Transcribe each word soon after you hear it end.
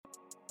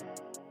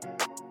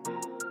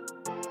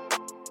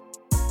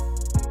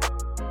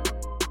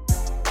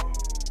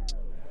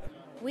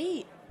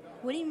Wait,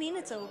 what do you mean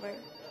it's over?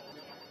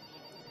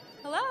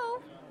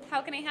 Hello?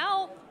 How can I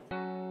help?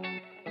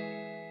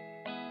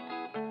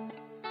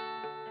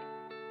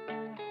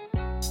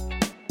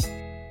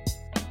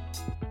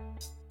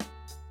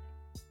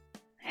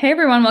 Hey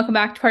everyone, welcome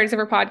back to Parties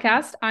Over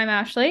Podcast. I'm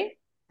Ashley.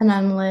 And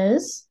I'm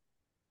Liz.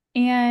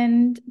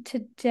 And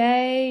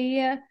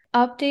today,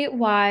 update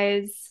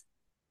wise,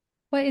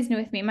 what is new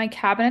with me? My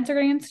cabinets are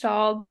getting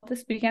installed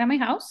this weekend at my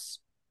house.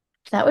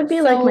 That would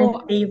be like my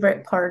So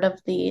favorite part of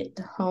the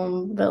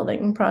home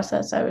building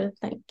process, I would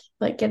think,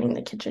 like getting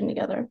the kitchen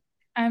together.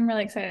 I'm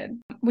really excited.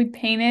 We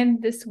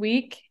painted this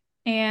week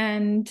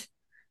and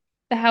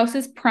the house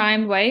is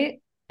primed white.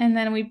 And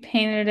then we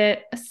painted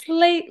it a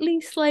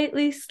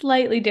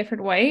slightly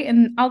different white.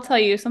 And I'll tell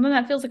you, something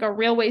that feels like a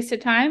real waste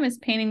of time is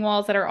painting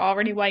walls that are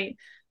already white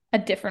a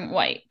different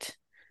white.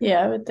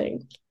 Yeah, I would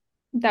think.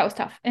 That was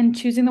tough. And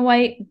choosing the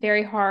white,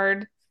 very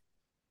hard.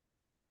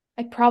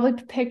 I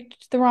probably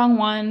picked the wrong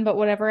one, but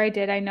whatever I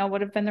did, I know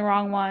would have been the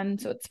wrong one,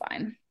 so it's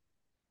fine.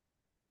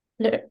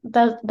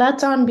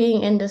 That's on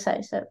being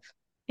indecisive.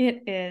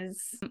 It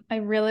is. I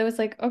really was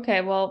like,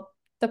 okay, well,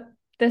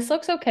 this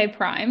looks okay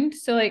primed,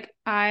 so like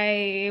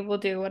I will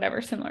do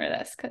whatever similar to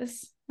this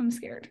because I'm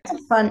scared.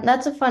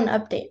 That's a fun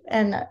update.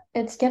 And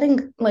it's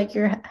getting like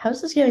your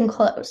house is getting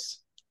close.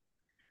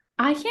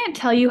 I can't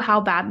tell you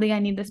how badly I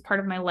need this part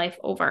of my life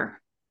over.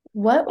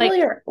 Like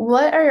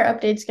What are your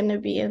updates going to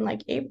be in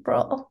like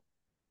April?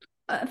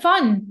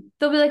 Fun.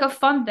 They'll be like a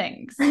fun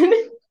things.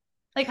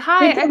 Like,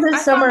 hi, Wait till I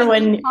found a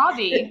new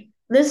hobby.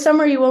 this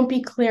summer you won't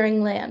be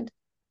clearing land.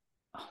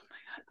 Oh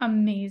my God,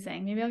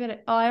 amazing. Maybe I'll get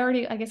it. Oh,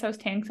 I guess I was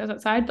tan because I was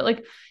outside, but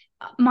like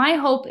my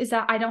hope is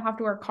that I don't have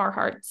to wear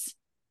Carhartts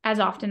as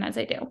often as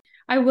I do.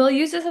 I will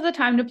use this as a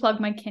time to plug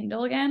my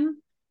Kindle again.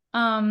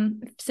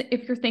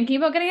 If you're thinking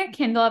about getting a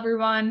Kindle,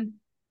 everyone,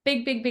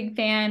 big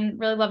fan,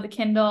 really love the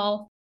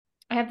Kindle.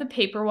 I have the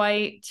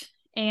Paperwhite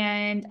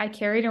and I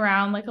carry it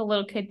around like a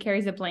little kid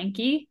carries a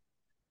blankie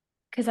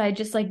because I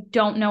just like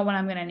don't know when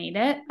I'm gonna need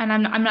it. And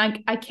I'm not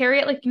I carry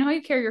it like you know how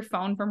you carry your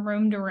phone from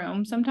room to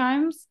room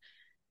sometimes?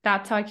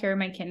 That's how I carry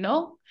my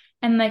Kindle.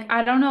 And like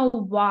I don't know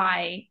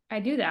why I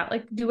do that.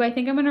 Like, do I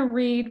think I'm gonna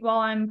read while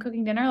I'm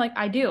cooking dinner? Like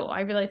I do.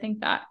 I really think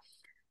that.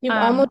 You've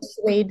Um, almost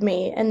swayed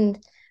me,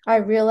 and I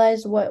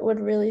realized what would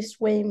really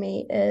sway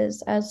me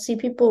is I see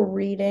people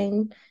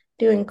reading,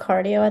 doing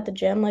cardio at the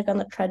gym, like on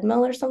the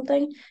treadmill or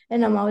something,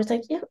 and I'm always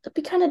like, yeah, it'd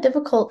be kind of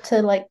difficult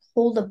to like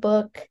hold a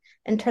book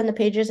and turn the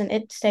pages and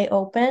it stay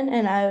open.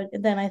 And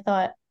I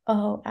thought,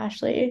 oh,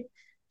 Ashley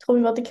told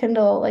me about the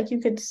Kindle, like you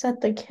could set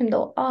the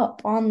Kindle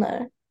up on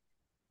the,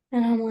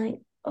 and I'm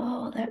like,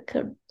 oh, that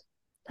could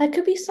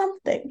be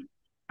something.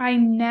 I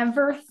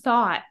never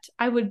thought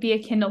I would be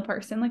a Kindle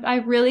person. Like I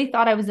really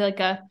thought I was like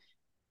a,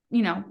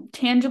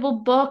 tangible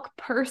book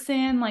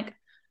person. Like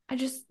I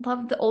just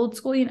love the old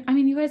school. I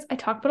mean, you guys, I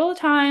talk about it all the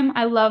time.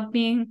 I love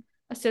being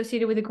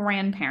associated with a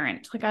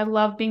grandparent. Like I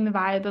love being the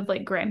vibe of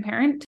like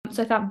grandparent.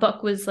 So I thought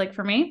book was like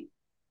for me.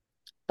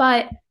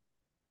 But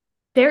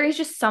there is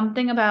just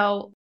something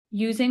about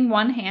using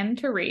one hand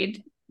to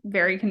read,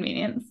 very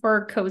convenient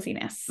for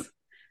coziness.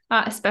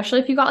 Especially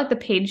if you got like the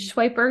page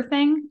swiper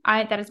thing.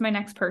 That is my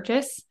next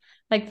purchase.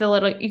 Like the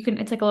little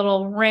it's like a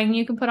little ring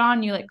you can put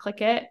on, you like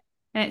click it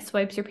and it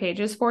swipes your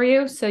pages for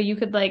you. So you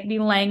could like be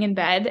laying in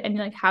bed and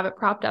like have it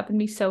propped up and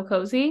be so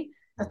cozy.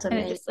 That's And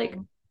it just like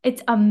amazing.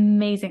 it's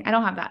amazing. I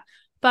don't have that.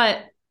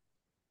 But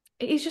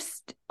it's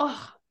just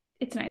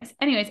it's nice.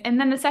 Anyways, and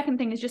then the second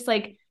thing is just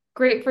like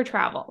great for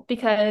travel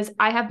because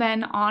I have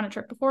been on a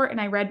trip before and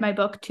I read my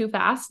book too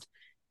fast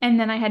and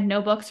then I had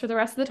no books for the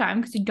rest of the time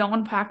because you don't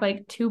want to pack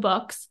like two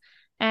books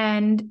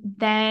and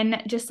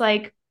then just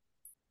like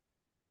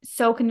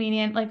so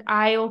convenient. Like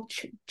I'll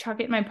chuck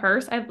it in my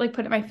purse. I like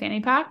put it in my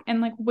fanny pack and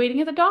like waiting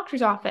at the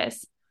doctor's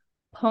office,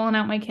 pulling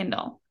out my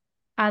Kindle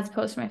as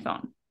opposed to my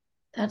phone.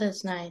 That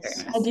is Very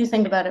nice. I nice. do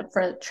think about it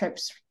for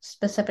trips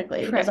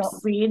specifically because I'll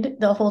Trips. read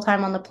the whole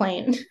time on the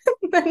plane.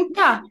 then,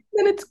 Yeah.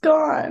 then it's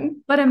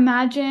gone. But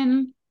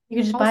imagine You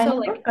could just buy also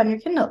another like book on your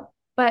Kindle.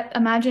 But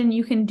imagine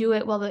you can do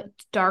it while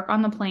it's dark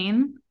on the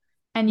plane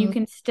and you Mm.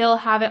 can still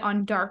have it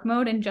on dark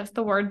mode and just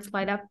the words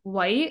light up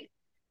white.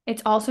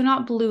 It's also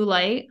not blue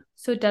light,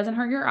 so it doesn't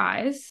hurt your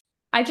eyes.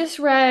 I just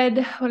read,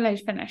 what did I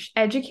finish?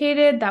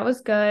 Educated, that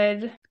was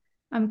good.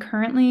 I'm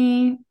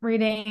currently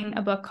reading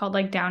a book called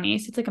like Down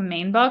East. It's like a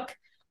Maine book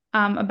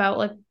about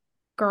like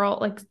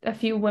a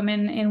few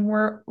women in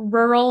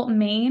rural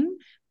Maine,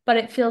 but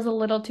it feels a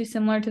little too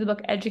similar to the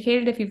book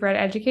Educated if you've read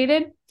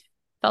Educated.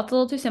 Felt a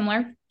little too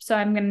similar, so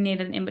I'm gonna need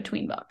an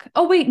in-between book.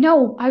 Oh wait,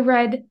 no, I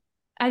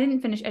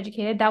didn't finish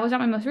Educated. That was not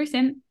my most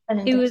recent. I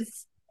didn't It think so.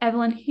 was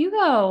Evelyn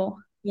Hugo.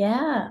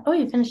 Yeah. Oh,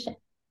 you finished it.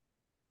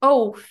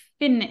 Oh,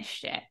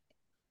 finished it.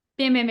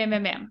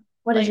 Bam.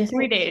 What did you Like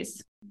three think?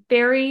 days.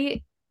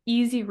 Very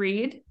easy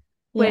read,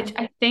 Yeah. which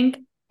I think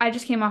I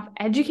just came off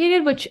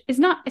Educated, which is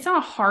it's not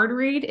a hard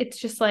read. It's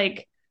just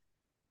like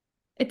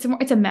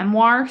it's a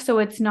memoir, so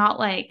it's not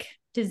like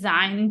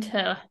designed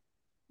to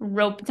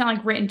rope. It's not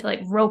like written to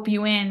like rope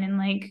you in and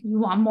like you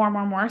want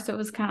more. So it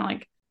was kind of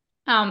like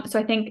So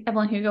I think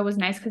Evelyn Hugo was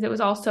nice because it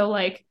was also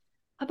like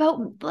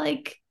about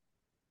like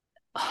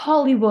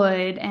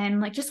Hollywood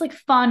and like just like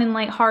fun and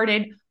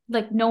lighthearted,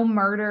 like no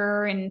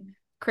murder and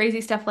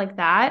crazy stuff like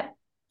that.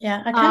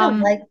 Yeah, I kind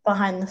of like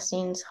behind the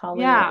scenes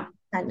Hollywood Yeah.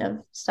 kind of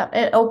stuff.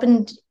 It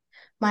opened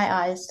my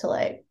eyes to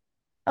like,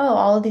 oh,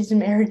 all of these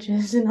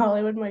marriages in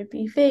Hollywood might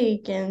be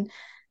fake, and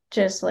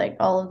just like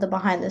all of the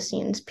behind the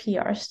scenes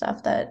PR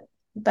stuff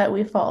that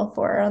we fall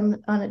for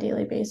on a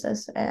daily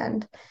basis.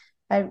 And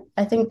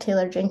I think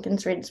Taylor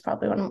Jenkins Reid is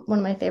probably one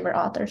of my favorite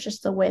authors,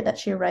 just the way that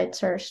she writes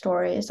her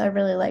stories. I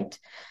really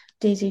liked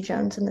Daisy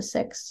Jones and the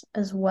Six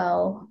as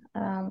well.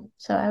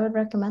 So I would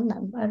recommend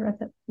them.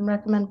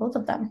 Recommend both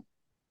of them.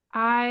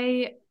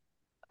 I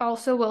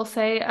also will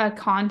say a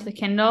con to the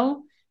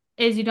Kindle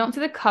is you don't see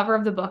the cover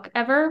of the book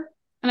ever.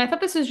 And I thought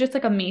this was just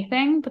like a me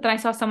thing, but then I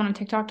saw someone on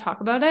TikTok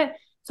talk about it.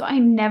 So I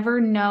never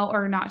know,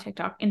 or not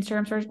TikTok,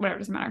 Instagram stories, whatever,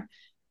 doesn't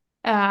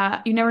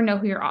matter. You never know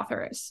who your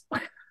author is.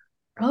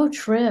 Oh,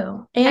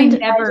 true. And I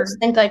never. just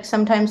think like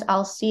sometimes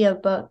I'll see a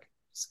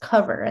book's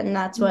cover and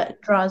that's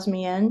what draws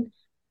me in.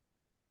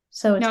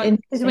 So it's No, because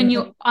interesting. when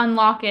you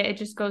unlock it, it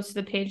just goes to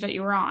the page that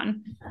you were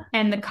on.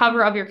 And the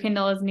cover of your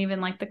Kindle isn't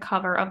even like the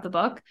cover of the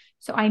book.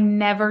 So I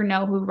never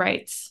know who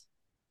writes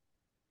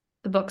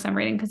the books I'm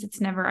reading because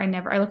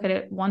I look at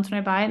it once when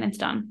I buy it and it's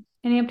done.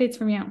 Any updates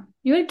from you?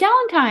 You had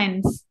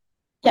Galentine's.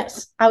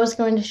 Yes, I was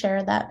going to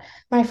share that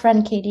my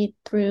friend Katie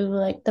threw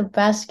like the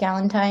best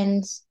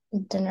Galentine's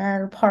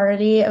dinner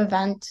party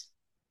event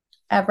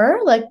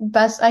ever, like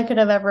best I could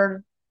have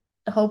ever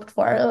hoped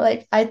for.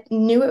 Like I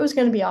knew it was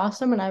going to be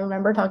awesome, and I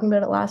remember talking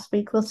about it last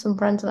week with some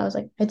friends, and I was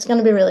like, it's going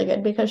to be really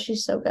good because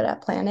she's so good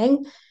at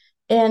planning.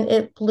 And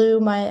it blew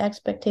my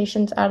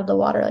expectations out of the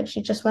water. Like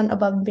she just went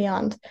above and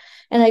beyond.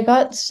 And I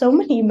got so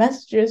many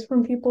messages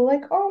from people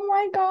like, "Oh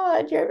my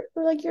God,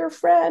 your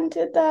friend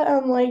did that."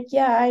 I'm like,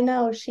 "Yeah, I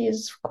know.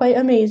 She's quite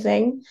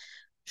amazing."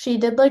 She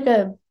did like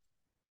a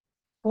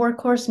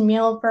 4-course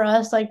meal for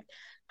us, like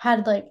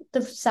had like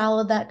the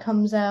salad that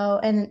comes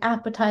out and an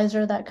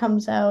appetizer that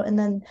comes out and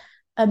then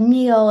a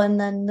meal and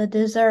then the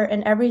dessert,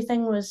 and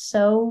everything was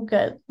so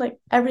good. Like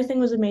everything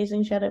was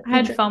amazing. She had a I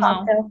had peach FOMO.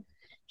 cocktail.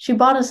 She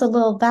bought us a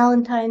little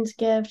Valentine's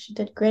gift. She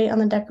did great on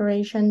the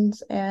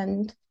decorations,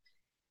 and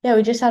yeah,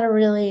 we just had a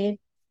really,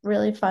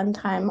 really fun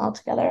time all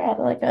together at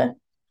like a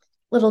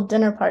little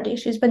dinner party.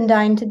 She's been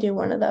dying to do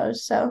one of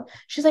those. So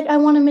she's like, I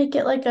want to make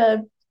it like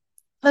a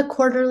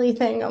quarterly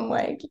thing. I'm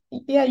like,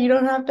 yeah, you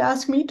don't have to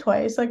ask me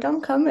twice. Like,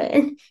 I'm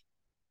coming.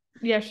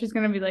 Yeah, she's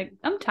gonna be like,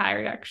 I'm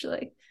tired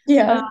actually.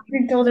 Yeah,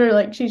 we told her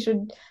like she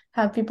should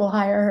have people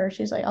hire her.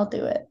 She's like, I'll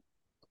do it.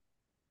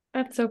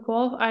 That's so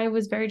cool. I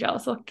was very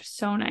jealous. It looked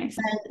so nice.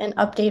 And an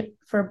update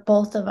for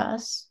both of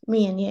us,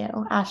 me and you,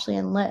 Ashley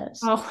and Liz.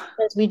 Oh,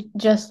 Because we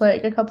just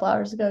like a couple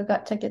hours ago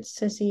got tickets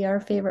to see our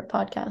favorite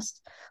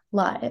podcast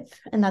live.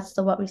 And that's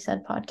the What We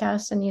Said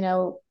podcast.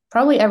 And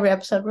probably every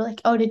episode we're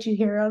like, oh, did you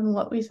hear on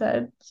What We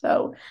Said?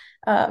 So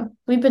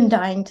we've been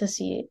dying to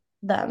see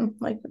them.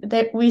 Like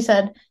we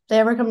said, if they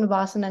ever come to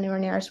Boston anywhere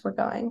near us, we're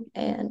going.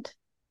 And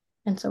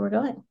so we're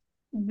going.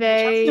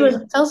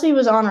 Chelsea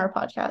was on our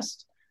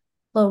podcast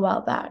a little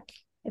while back,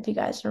 if you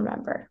guys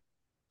remember.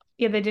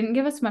 Yeah, they didn't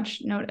give us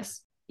much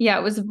notice. Yeah,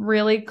 it was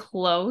really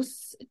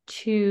close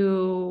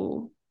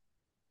to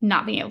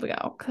not being able to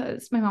go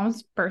because my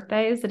mom's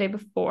birthday is the day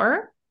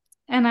before.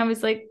 And I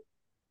was like,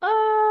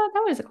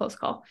 that was a close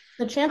call.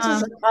 The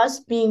chances of us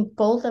being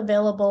both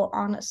available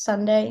on a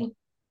Sunday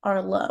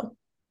are low.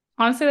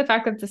 Honestly, the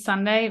fact that it's a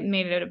Sunday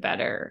made it a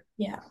better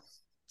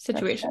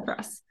situation for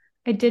us.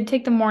 I did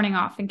take the morning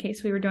off in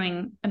case we were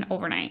doing an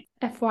overnight.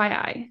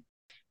 FYI.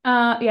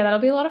 Yeah, that'll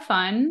be a lot of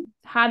fun.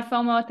 Had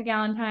FOMO at the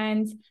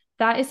Galentine's.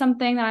 That is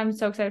something that I'm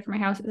so excited for my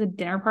house is a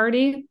dinner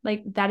party.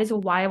 Like that is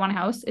why I want a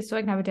house, is so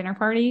I can have a dinner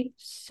party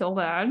so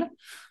bad.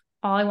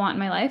 All I want in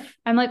my life.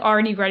 I'm like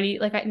already ready.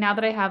 Like now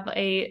that I have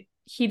a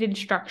heated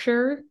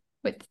structure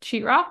with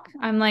sheetrock,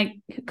 I'm like,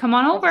 come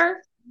on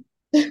over.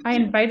 I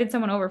invited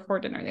someone over for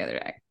dinner the other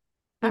day.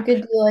 You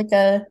could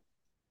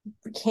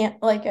do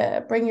like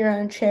a bring your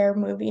own chair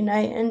movie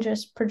night and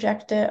just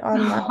project it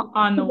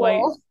on the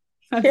white.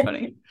 That's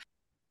funny.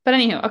 But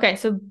anywho, okay,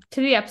 so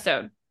to the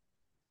episode.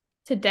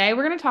 Today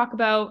we're going to talk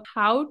about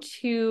how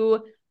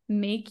to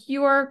make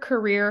your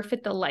career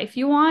fit the life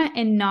you want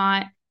and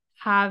not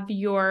have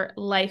your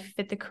life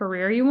fit the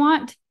career you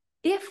want,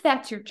 if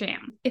that's your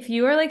jam. If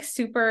you are like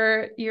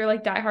you're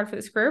like die hard for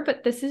this career,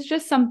 but this is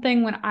just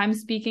something when I'm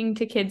speaking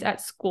to kids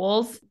at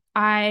schools,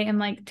 I am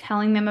like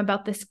telling them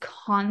about this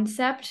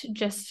concept.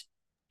 Just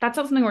that's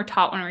not something we're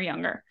taught when we're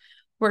younger.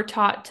 We're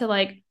taught to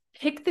like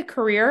pick the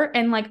career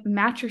and like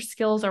match your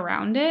skills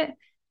around it,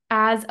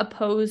 as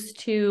opposed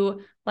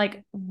to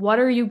like, what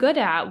are you good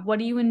at? What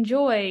do you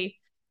enjoy?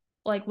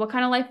 Like, what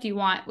kind of life do you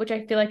want? Which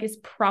I feel like is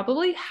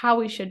probably how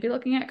we should be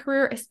looking at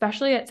career,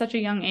 especially at such a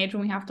young age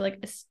when we have to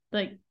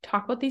like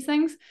talk about these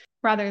things,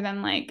 rather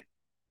than like,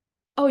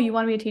 oh, you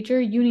want to be a teacher?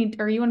 You want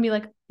to be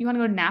like, you want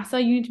to go to NASA?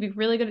 You need to be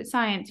really good at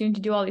science. You need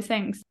to do all these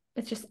things.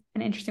 It's just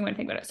an interesting way to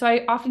think about it. So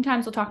I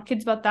oftentimes will talk to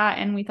kids about that,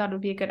 and we thought it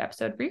would be a good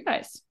episode for you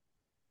guys.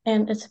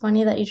 And it's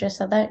funny that you just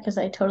said that because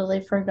I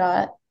totally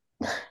forgot.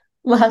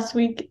 Last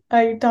week,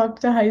 I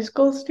talked to high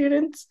school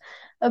students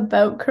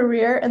about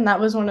career, and that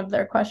was one of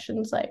their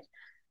questions, like,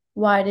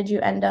 why did you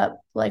end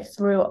up like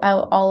throughout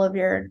all of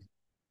your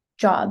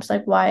jobs?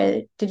 Like,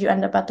 why did you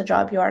end up at the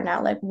job you are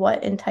now? Like,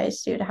 what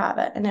enticed you to have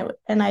it?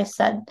 And I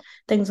said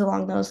things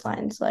along those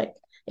lines, like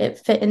it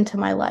fit into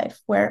my life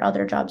where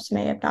other jobs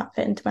may have not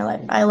fit into my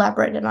life. I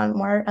elaborated on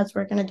more as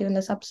we're going to do in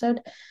this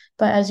episode,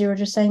 but as you were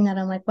just saying that,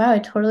 I'm like, wow, I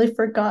totally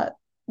forgot.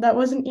 That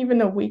wasn't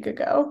even a week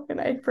ago,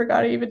 and I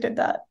forgot I even did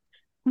that.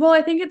 Well,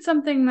 I think it's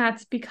something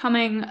that's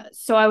becoming,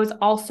 so I was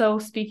also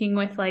speaking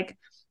with like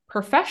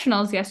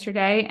professionals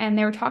yesterday, and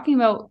they were talking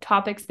about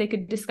topics they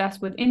could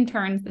discuss with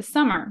interns this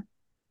summer.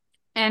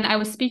 And I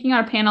was speaking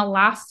on a panel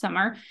last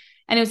summer,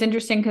 and it was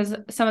interesting because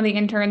some of the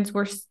interns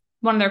were,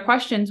 one of their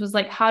questions was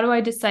like, how do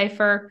I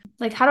decipher,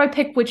 like, how do I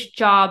pick which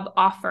job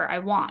offer I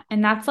want?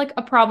 And that's like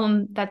a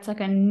problem that's like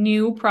a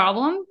new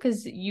problem,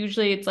 because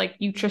usually it's like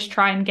you just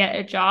try and get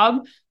a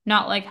job,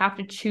 not like have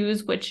to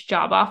choose which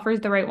job offer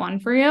is the right one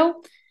for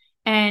you.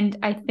 And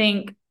I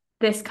think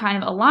this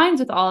kind of aligns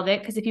with all of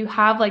it, because if you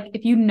have like,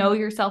 if you know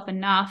yourself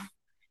enough,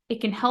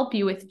 it can help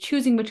you with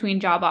choosing between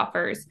job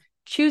offers,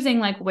 choosing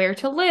like where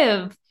to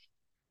live,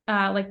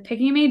 like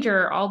picking a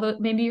major, although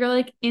maybe you're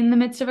like in the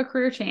midst of a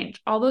career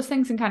change, all those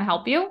things can kind of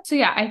help you. So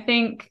yeah, I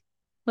think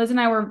Liz and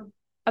I were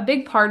a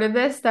big part of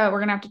this that we're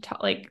going to have to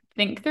like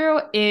think through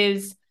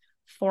is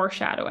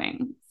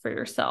foreshadowing for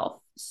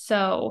yourself.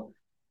 So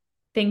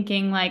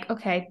thinking like,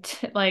 okay,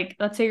 like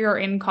let's say you're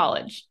in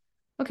college.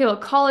 Okay, well,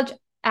 college,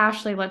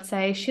 Ashley, let's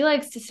say she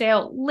likes to stay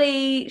out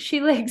late.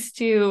 She likes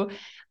to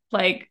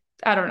like,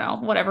 I don't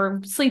know,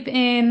 whatever, sleep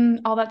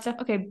in, all that stuff.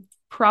 Okay,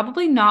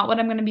 probably not what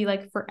I'm going to be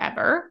like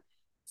forever.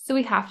 So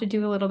we have to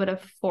do a little bit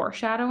of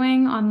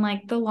foreshadowing on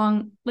like the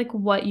long, like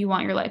what you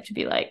want your life to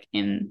be like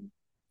in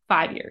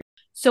 5 years.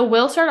 So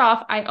we'll start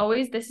off.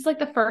 This is like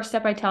the first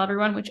step I tell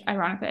everyone, which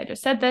ironically I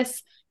just said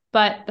this,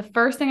 but the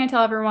first thing I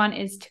tell everyone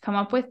is to come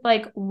up with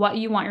like what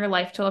you want your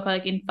life to look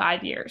like in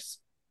 5 years.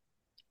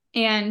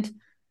 And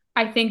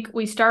I think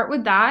we start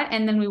with that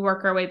and then we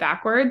work our way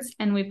backwards.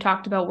 And we've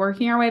talked about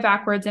working our way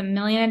backwards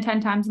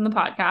 1,000,010 times in the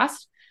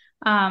podcast.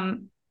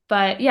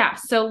 But yeah,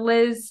 so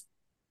Liz,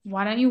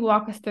 why don't you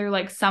walk us through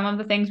like some of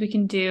the things we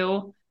can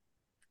do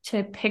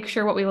to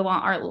picture what we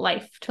want our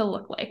life to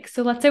look like?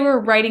 So let's say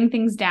we're writing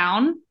things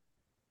down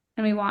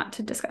and we want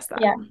to discuss that.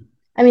 Yeah.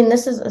 I mean,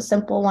 this is a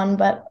simple one,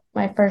 but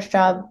my first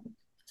job,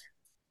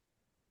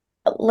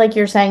 like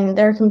you're saying,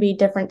 there can be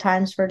different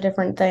times for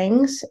different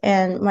things.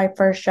 And my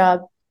first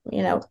job,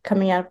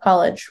 coming out of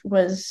college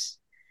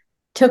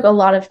took a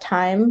lot of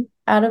time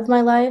out of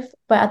my life.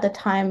 But at the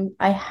time,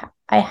 I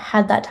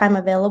had that time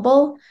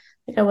available.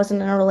 Like I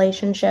wasn't in a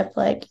relationship,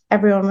 like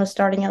everyone was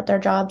starting out their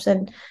jobs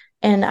and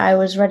I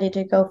was ready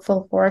to go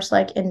full force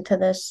like into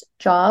this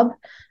job.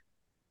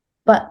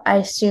 But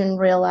I soon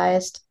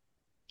realized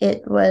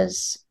it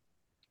was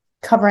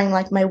covering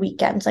like my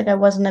weekends. Like I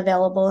wasn't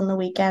available in the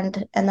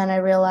weekend. And then I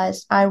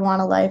realized I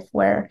want a life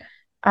where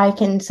I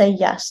can say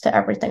yes to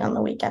everything on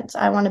the weekends.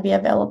 I want to be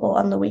available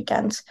on the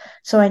weekends.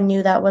 So I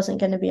knew that wasn't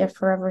going to be a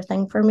forever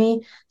thing for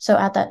me. So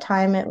at that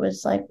time, it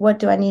was like, what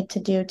do I need to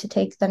do to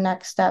take the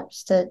next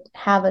steps to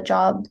have a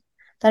job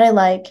that I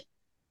like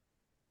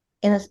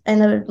in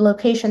a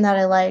location that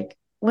I like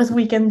with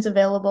weekends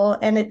available?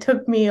 And it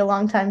took me a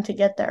long time to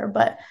get there,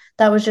 but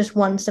that was just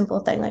one simple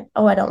thing. Like,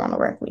 oh, I don't want to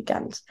work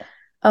weekends.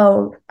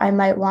 Oh, I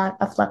might want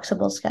a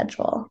flexible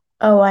schedule.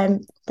 Oh, I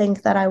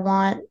think that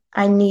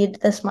I need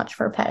this much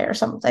for pay or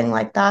something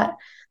like that.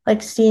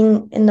 Like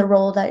seeing in the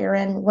role that you're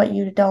in what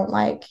you don't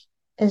like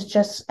is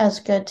just as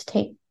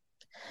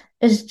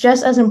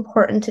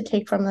important to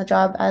take from the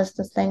job as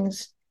the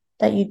things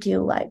that you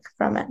do like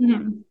from it.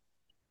 Mm-hmm.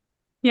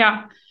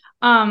 Yeah.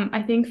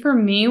 I think for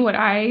me, what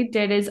I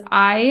did is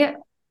I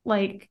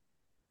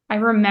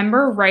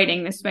remember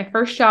writing, this was my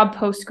first job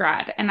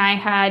post-grad, and I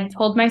had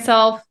told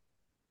myself,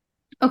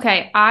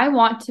 okay, I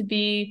want to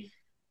be,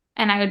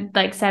 and I had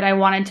like said I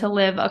wanted to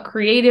live a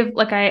creative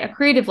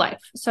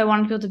life. So I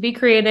wanted to be able to be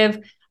creative.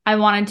 I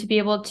wanted to be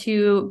able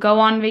to go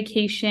on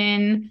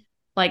vacation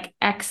like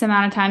X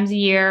amount of times a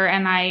year.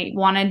 And I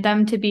wanted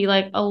them to be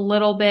like a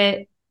little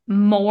bit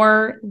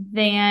more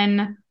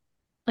than,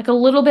 like a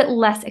little bit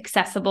less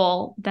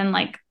accessible than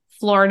like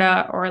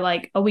Florida or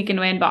like a weekend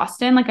away in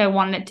Boston. Like I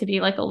wanted it to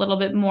be like a little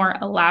bit more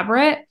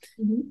elaborate.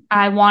 Mm-hmm.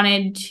 I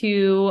wanted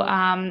to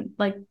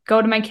like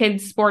go to my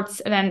kids' sports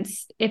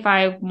events if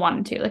I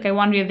wanted to. Like I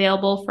wanted to be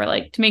available for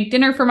like to make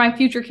dinner for my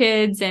future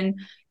kids and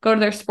go to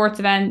their sports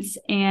events.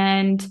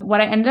 And what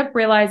I ended up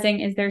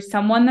realizing is there's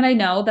someone that I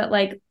know that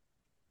like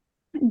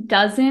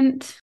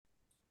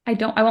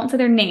I won't say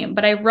their name,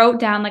 but I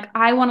wrote down like,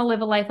 I want to live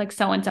a life like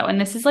so-and-so. And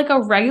this is like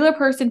a regular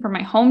person from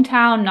my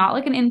hometown, not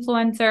like an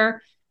influencer.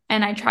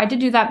 And I tried to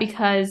do that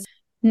because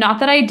not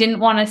that I didn't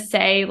want to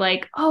say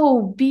like,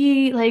 oh,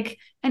 be like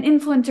an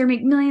influencer,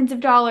 make millions of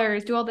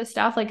dollars, do all this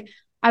stuff. Like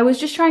I was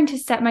just trying to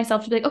set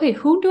myself to be like, okay,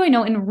 who do I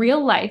know in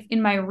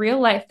my real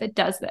life that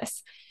does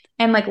this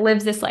and like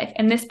lives this life?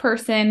 And this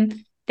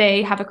person,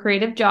 they have a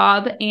creative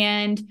job,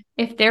 and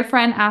if their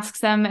friend asks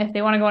them if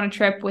they want to go on a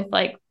trip with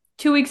like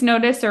 2 weeks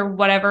notice or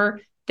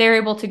whatever, they're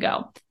able to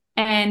go.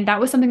 And that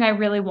was something I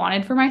really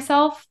wanted for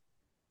myself.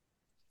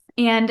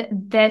 And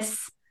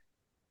this,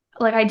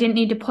 like, I didn't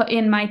need to put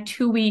in my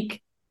 2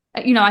 week,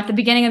 at the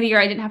beginning of the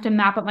year, I didn't have to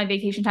map up my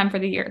vacation time for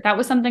the year. That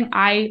was something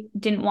I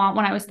didn't want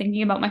when I was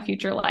thinking about my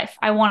future life.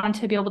 I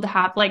wanted to be able to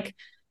have like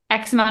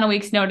X amount of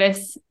weeks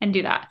notice and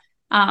do that.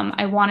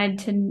 I wanted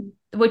to,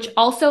 which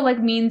also like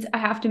means I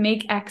have to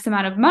make X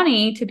amount of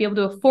money to be able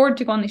to afford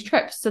to go on these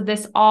trips. So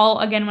this all,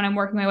 again, when I'm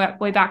working my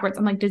way backwards,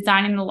 I'm like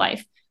designing the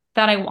life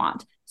that I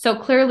want. So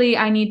clearly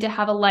I need to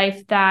have a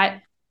life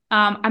that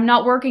I'm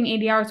not working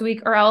 80 hours a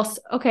week, or else,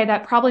 okay,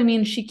 that probably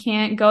means she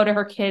can't go to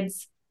her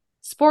kids'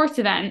 sports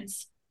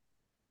events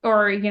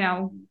or,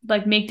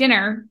 like make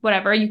dinner,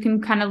 whatever. You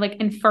can kind of like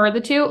infer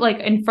the two, like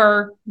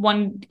infer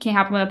one can't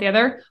happen without the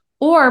other.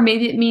 Or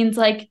maybe it means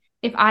like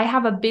if I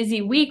have a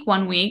busy week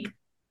one week,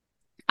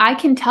 I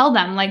can tell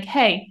them like,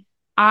 hey,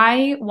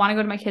 I want to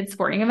go to my kid's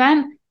sporting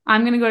event.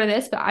 I'm going to go to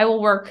this, but I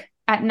will work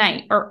at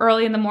night or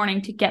early in the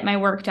morning to get my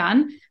work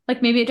done.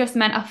 Like maybe it just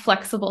meant a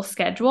flexible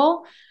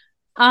schedule.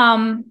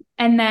 And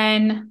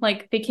then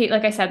like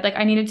like I said, like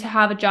I needed to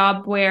have a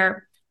job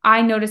where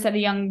I noticed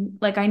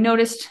I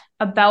noticed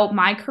about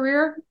my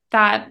career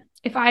that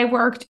if I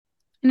worked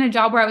in a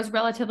job where I was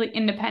relatively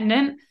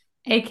independent,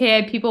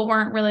 aka people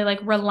weren't really like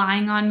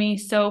relying on me.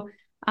 So,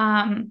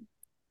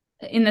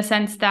 in the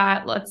sense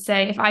that, let's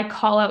say if I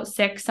call out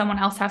sick, someone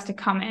else has to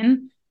come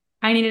in.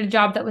 I needed a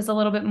job that was a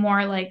little bit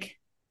more like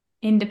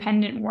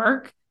independent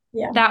work.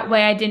 Yeah. That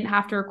way I didn't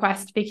have to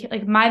request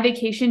like my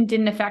vacation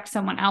didn't affect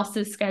someone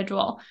else's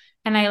schedule.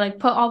 And I like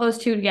put all those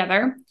two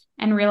together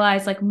and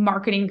realized like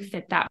marketing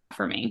fit that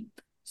for me.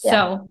 Yeah.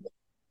 So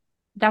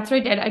that's what I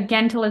did.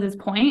 Again, to Liz's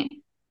point,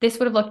 this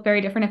would have looked very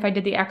different if I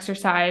did the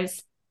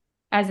exercise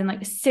as in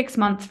like 6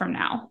 months from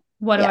now.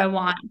 What do I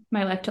want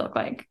my life to look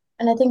like?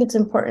 And I think it's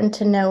important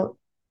to note,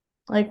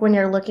 like when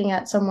you're looking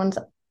at someone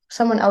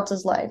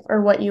else's life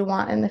or what you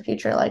want in the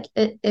future, like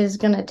it is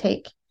going to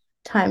take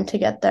time to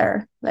get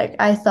there. Like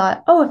I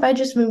thought, oh, if I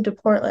just moved to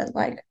Portland,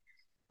 like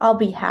I'll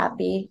be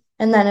happy.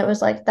 And then it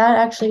was like, that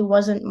actually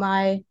wasn't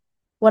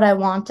what I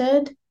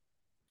wanted.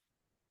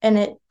 And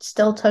it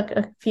still took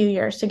a few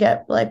years to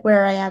get like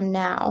where I am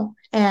now.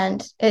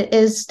 And it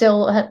is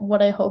still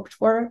what I hoped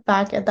for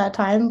back at that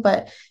time,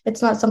 but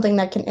it's not something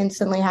that can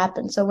instantly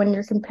happen. So when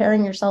you're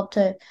comparing yourself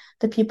to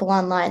the people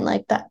online,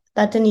 like that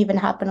didn't even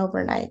happen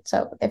overnight.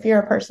 So if you're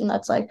a person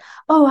that's like,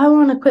 oh, I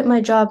want to quit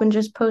my job and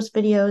just post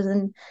videos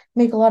and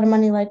make a lot of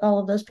money like all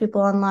of those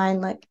people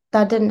online, like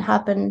that didn't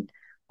happen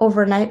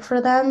overnight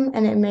for them.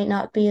 And it may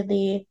not be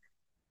the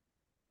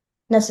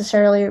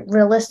necessarily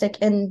realistic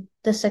in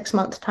the 6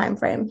 month time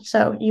frame.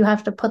 So you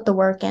have to put the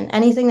work in.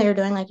 Anything that you're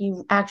doing, like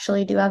you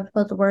actually do have to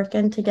put the work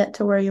in to get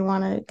to where you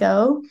want to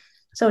go.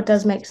 So it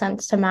does make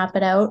sense to map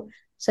it out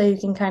so you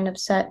can kind of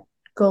set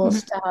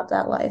goals to have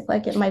that life.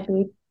 Like it might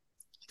be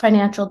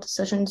financial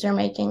decisions you're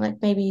making. Like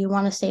maybe you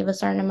want to save a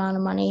certain amount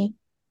of money.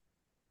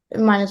 It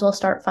might as well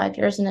start 5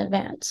 years in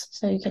advance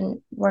so you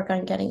can work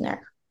on getting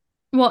there.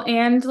 Well,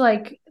 and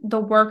like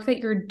the work that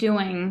you're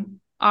doing,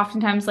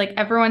 oftentimes like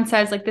everyone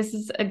says, like this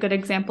is a good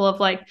example of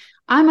like,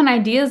 I'm an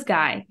ideas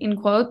guy in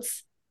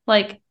quotes.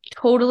 Like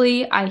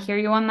totally, I hear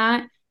you on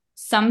that.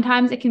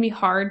 Sometimes it can be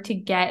hard to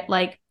get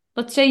like,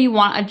 let's say you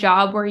want a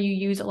job where you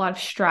use a lot of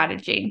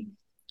strategy.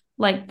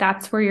 Like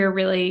that's where you're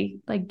really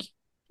like,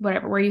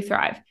 whatever, where you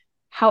thrive.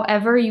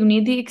 However, you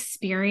need the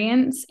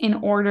experience in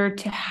order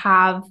to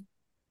have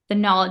the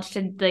knowledge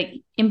to like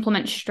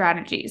implement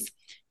strategies.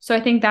 So I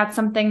think that's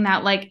something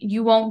that like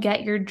you won't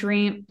get your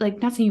dream,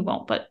 like not saying you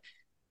won't, but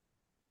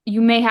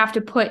you may have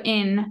to put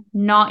in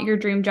not your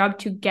dream job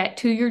to get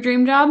to your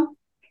dream job.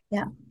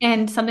 Yeah.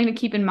 And something to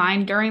keep in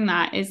mind during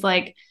that is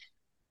like,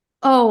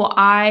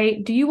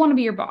 do you want to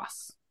be your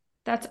boss?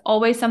 That's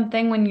always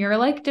something when you're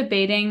like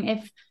debating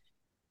if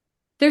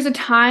there's a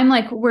time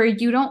like where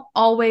you don't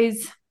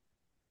always,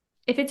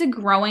 if it's a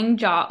growing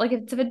job, like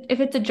if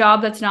it's a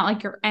job that's not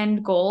like your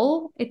end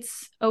goal,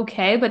 it's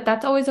okay. But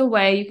that's always a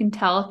way you can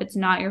tell if it's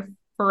not your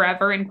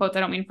forever, in quotes,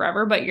 I don't mean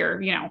forever, but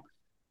your,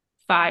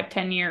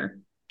 5-10 year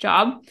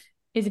job,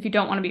 is if you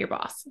don't want to be your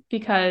boss,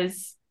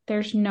 because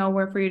there's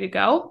nowhere for you to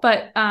go.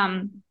 But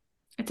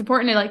it's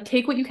important to like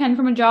take what you can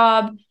from a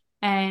job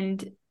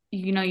and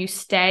you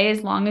stay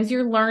as long as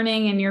you're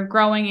learning and you're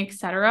growing,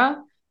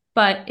 etc.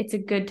 But it's a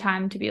good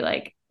time to be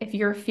like, if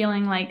you're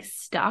feeling like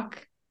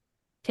stuck,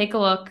 take a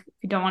look. If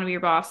you don't want to be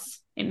your boss,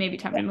 it may be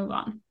time to move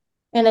on.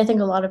 And I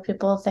think a lot of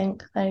people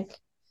think like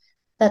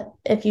that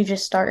if you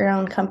just start your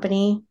own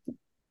company,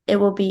 it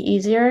will be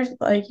easier.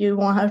 Like you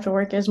won't have to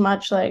work as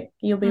much, like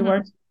you'll be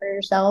working for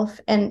yourself.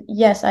 And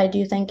yes, I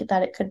do think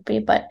that it could be,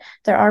 but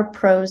there are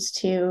pros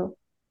to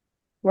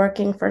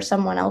working for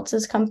someone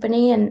else's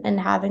company and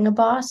having a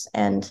boss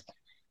and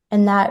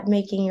that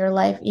making your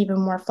life even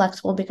more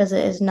flexible because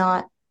it is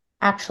not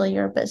actually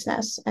your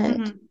business.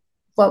 And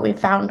what we've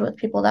found with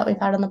people that we've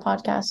had on the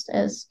podcast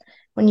is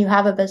when you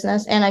have a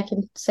business, and I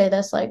can say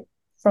this like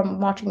from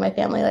watching my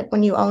family. Like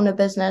when you own a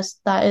business,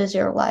 that is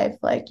your life.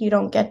 Like you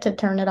don't get to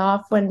turn it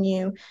off when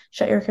you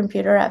shut your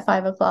computer at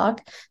 5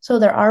 o'clock. So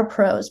there are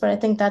pros, but I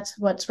think that's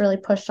what's really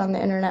pushed on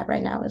the internet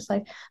right now is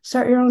like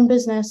start your own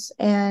business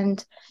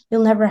and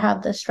you'll never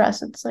have this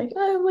stress. It's like,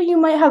 oh, well, you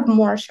might have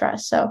more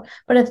stress. So,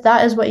 but if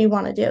that is what you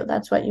want to do,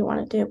 that's what you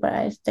want to do. But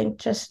I think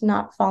just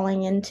not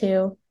falling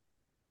into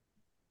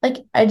like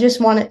I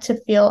just want it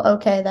to feel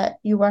okay that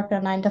you work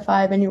a 9 to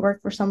 5 and you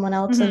work for someone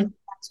else Mhm. and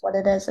that's what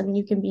it is and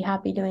you can be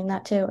happy doing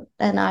that too.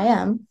 And I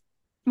am.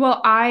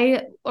 Well,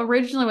 I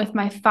originally with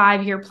my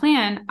 5-year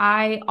plan,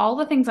 all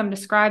the things I'm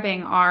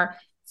describing are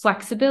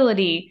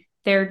flexibility.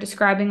 They're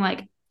describing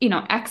like,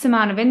 X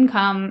amount of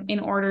income in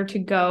order to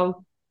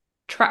go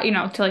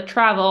to like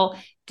travel,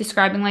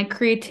 describing like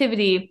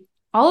creativity.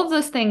 All of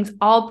those things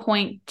all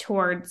point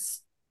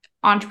towards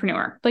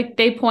entrepreneur. Like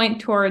they point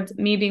towards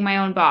me being my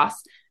own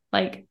boss.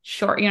 Like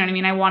short, you know what I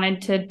mean? I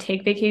wanted to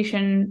take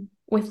vacation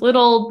with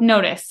little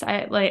notice.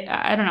 I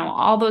don't know,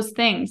 all those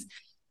things.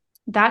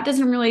 That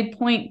doesn't really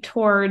point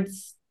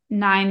towards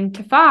 9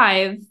 to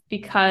 5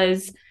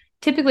 because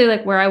typically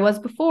like where I was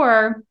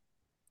before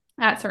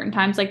at certain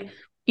times, like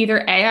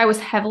either I was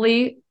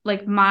heavily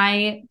like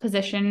my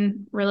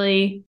position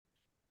really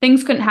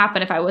things couldn't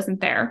happen if I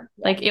wasn't there.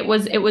 Like it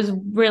was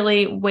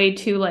really way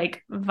too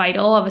like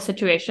vital of a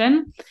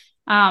situation.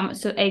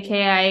 So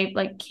AKA I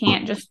like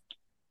can't just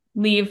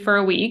leave for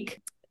a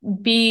week.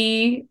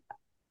 B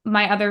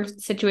my other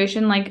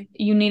situation, like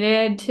you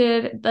needed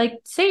to like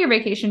say your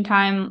vacation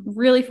time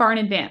really far in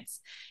advance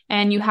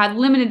and you had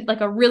limited,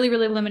 like a really,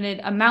 really limited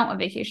amount of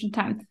vacation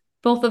time.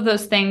 Both of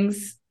those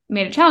things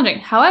made it challenging.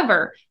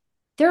 However,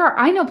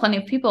 I know plenty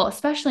of people,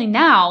 especially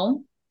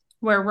now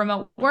where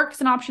remote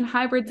work's an option,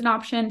 hybrid's an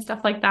option,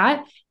 stuff like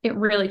that. It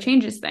really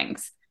changes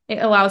things. It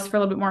allows for a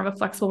little bit more of a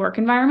flexible work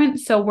environment.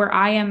 So where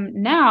I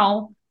am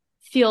now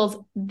feels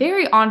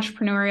very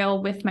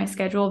entrepreneurial with my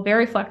schedule,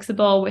 very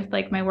flexible with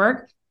like my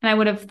work. And I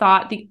would have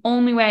thought the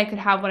only way I could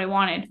have what I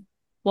wanted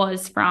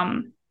was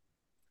from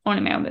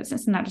owning my own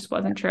business. And that just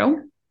wasn't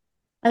true.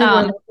 I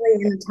think we're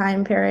really in a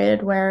time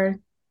period where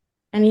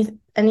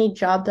any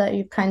job that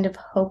you've kind of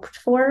hoped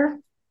for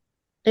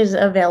is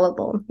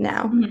available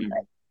now. Mhm.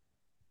 Like,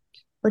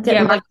 look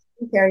at my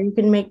skincare. You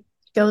can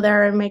go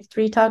there and make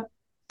three TikTok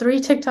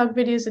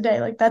videos a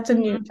day. Like that's a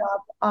new job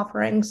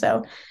offering.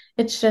 So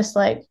it's just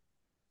like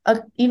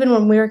even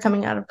when we were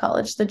coming out of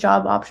college, the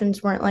job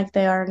options weren't like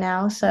they are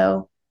now.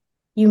 So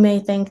you may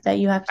think that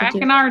you have to Back do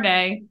in our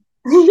day.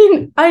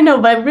 I know,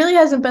 but it really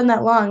hasn't been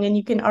that long, and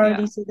you can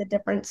already see the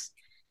difference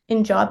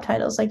in job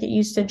titles. Like it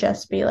used to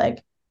just be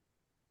like,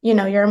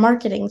 you're a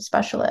marketing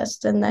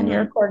specialist, and then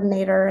you're a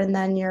coordinator, and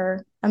then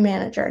you're a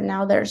manager.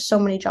 Now there's so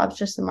many jobs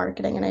just in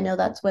marketing, and I know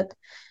that's with,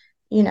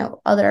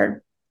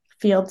 other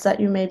fields that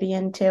you may be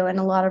into, and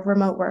a lot of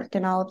remote work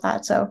and all of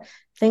that. So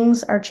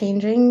things are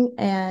changing,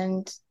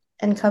 and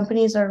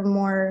companies are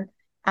more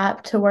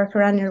apt to work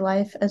around your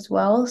life as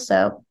well.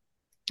 So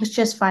it's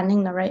just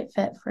finding the right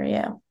fit for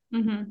you.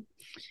 Mm-hmm.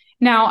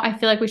 Now, I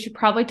feel like we should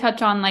probably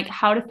touch on like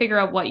how to figure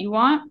out what you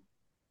want.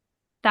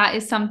 That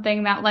is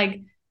something that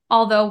like,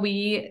 although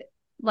we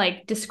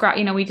like describe,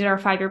 we did our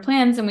 5-year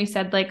plans and we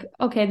said like,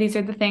 okay, these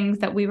are the things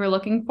that we were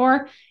looking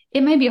for.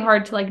 It may be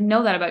hard to like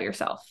know that about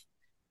yourself.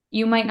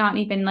 You might not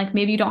even like,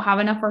 maybe you don't have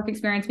enough work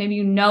experience. Maybe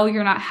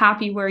you're not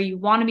happy where you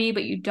want to be,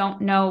 but you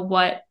don't know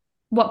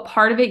what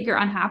part of it you're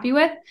unhappy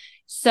with.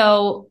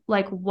 So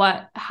like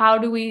how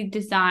do we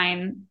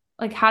design,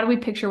 like how do we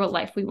picture what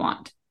life we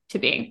want to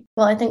be?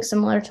 Well, I think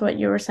similar to what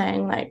you were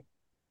saying, like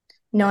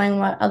knowing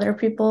what other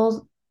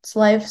people's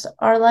lives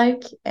are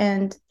like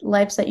and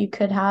lives that you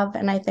could have.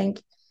 And I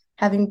think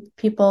having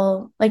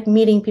people, like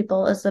meeting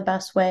people is the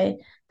best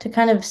way to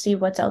kind of see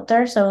what's out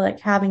there. So like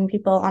having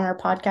people on our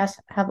podcast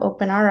have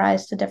opened our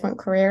eyes to different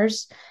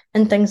careers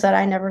and things that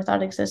I never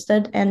thought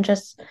existed, and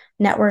just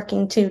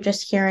networking too,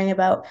 just hearing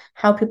about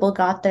how people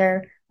got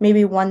there,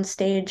 maybe one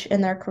stage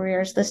in their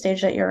careers, the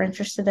stage that you're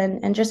interested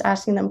in, and just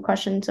asking them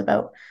questions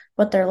about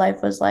what their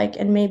life was like.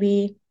 And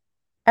maybe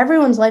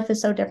everyone's life is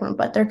so different,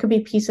 but there could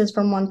be pieces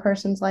from one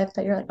person's life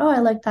that you're like, oh, I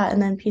like that.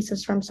 And then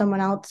pieces from someone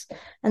else.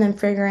 And then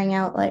figuring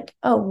out like,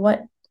 oh,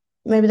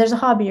 maybe there's a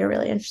hobby you're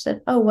really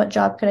interested. Oh, what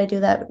job could I do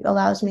that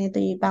allows me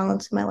the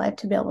balance in my life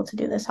to be able to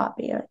do this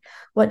hobby? Or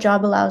what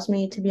job allows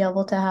me to be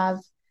able to have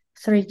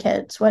 3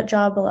 kids? What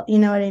job, you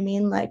know what I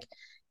mean? Like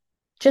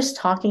just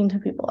talking to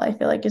people, I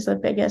feel like is the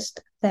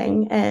biggest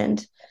thing.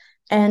 And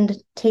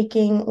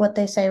taking what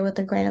they say with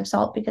a grain of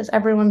salt, because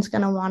everyone's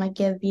going to want to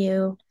give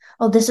you,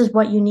 oh, this is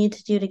what you need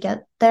to do to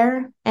get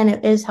there. And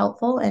it is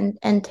helpful,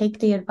 and take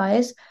the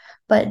advice,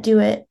 but do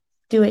it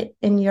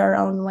in your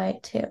own way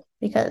too,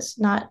 because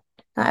not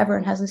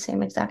everyone has the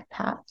same exact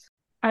path.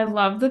 I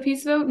love the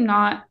piece about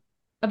not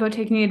about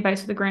taking the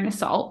advice with a grain of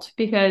salt,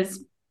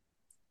 because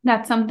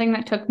that's something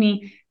that took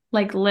me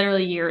like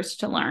literally years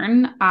to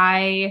learn.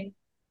 I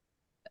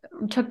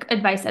took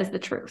advice as the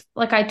truth.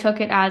 Like I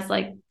took it as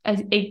like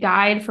as a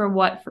guide for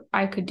what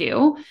I could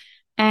do.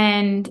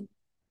 And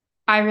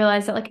I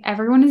realized that like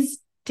everyone is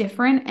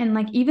different. And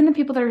like even the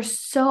people that are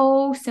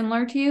so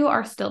similar to you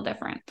are still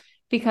different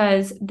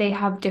because they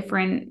have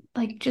different,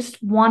 like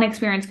just one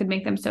experience could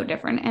make them so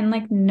different. And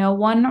like no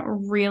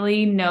one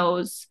really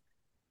knows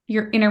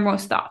your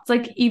innermost thoughts.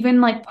 Like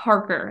even like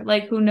Parker,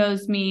 like who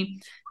knows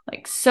me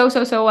like so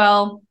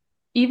well.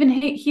 Even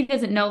he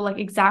doesn't know like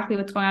exactly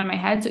what's going on in my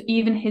head. So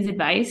even his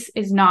advice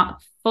is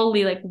not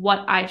fully like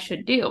what I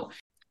should do.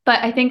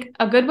 But I think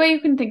a good way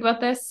you can think about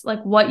this,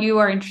 like what you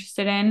are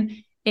interested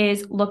in,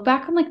 is look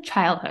back on like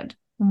childhood.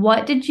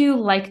 What did you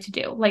like to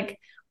do? Like,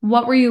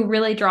 what were you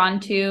really drawn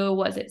to?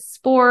 Was it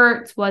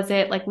sports? Was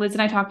it like Liz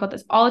and I talk about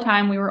this all the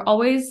time? We were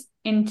always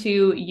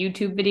into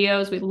YouTube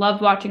videos. We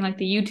loved watching like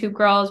the YouTube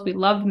girls. We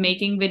loved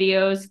making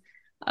videos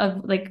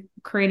of like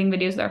creating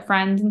videos with our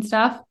friends and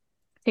stuff,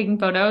 taking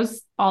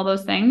photos, all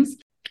those things.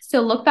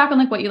 So look back on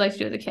like what you liked to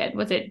do as a kid.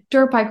 Was it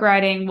dirt bike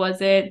riding?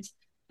 Was it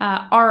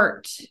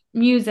art,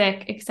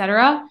 music,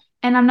 etc.?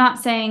 And I'm not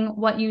saying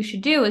what you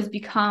should do is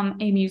become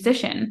a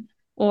musician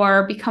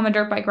or become a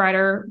dirt bike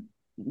rider,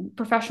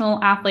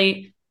 professional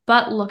athlete,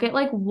 but look at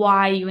like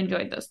why you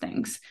enjoyed those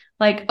things.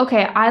 Like,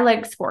 okay, I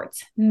like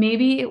sports.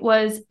 Maybe it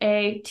was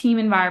a team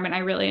environment I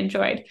really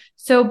enjoyed.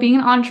 So being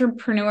an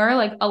entrepreneur,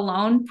 like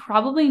alone,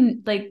 probably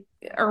like,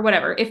 or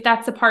whatever, if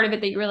that's a part of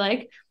it that you were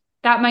like,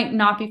 that might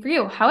not be for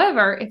you.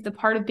 However, if the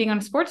part of being on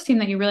a sports team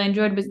that you really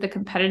enjoyed was the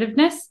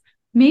competitiveness,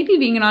 maybe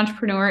being an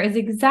entrepreneur is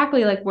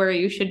exactly like where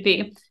you should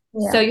be.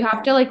 Yeah. So you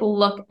have to like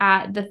look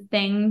at the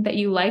thing that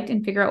you liked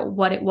and figure out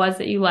what it was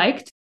that you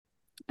liked.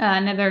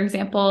 Another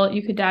example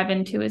you could dive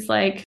into is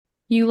like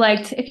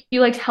if you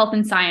liked health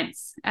and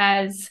science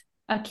as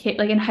a kid,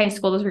 like in high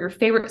school, those were your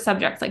favorite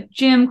subjects, like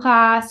gym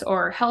class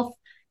or health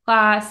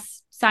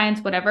class,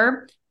 science,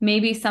 whatever.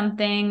 Maybe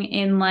something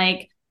in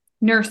like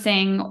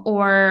nursing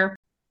or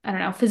I don't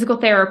know, physical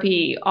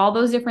therapy, all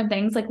those different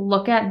things. Like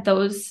look at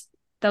those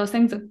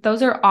things.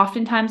 Those are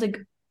oftentimes like,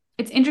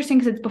 it's interesting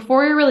because it's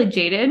before you're really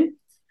jaded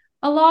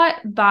a lot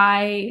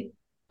by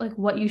like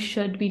what you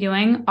should be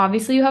doing.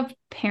 Obviously you have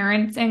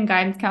parents and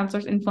guidance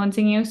counselors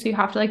influencing you, so you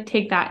have to like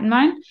take that in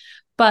mind.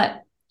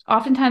 But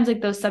oftentimes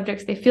like those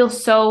subjects, they feel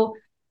so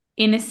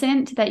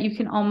innocent that you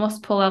can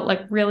almost pull out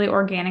like really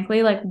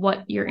organically like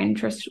what your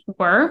interests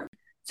were.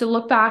 So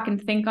look back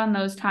and think on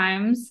those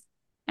times.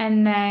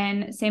 And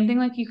then same thing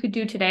like you could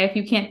do today if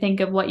you can't think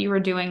of what you were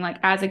doing like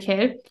as a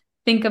kid,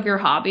 think of your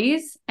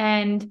hobbies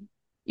and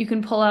you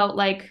can pull out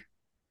like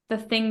the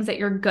things that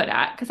you're good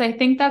at. Because I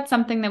think that's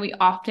something that we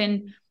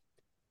often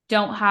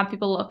don't have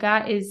people look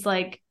at is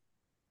like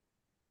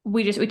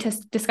we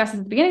just discussed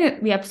at the beginning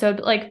of the episode,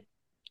 but like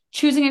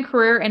choosing a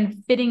career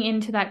and fitting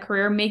into that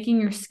career, making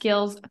your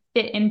skills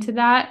fit into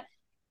that.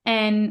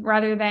 And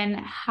rather than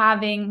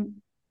having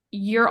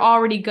you're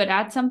already good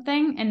at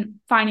something and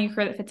finding a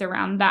career that fits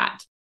around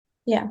that.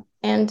 Yeah.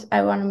 And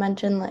I want to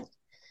mention like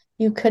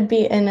you could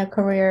be in a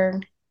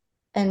career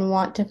and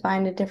want to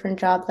find a different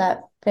job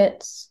that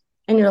fits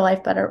in your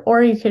life better.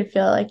 Or you could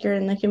feel like you're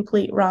in the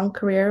complete wrong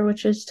career,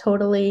 which is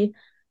totally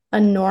a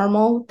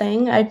normal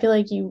thing. I feel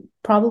like you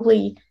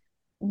probably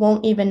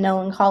won't even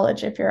know in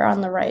college if you're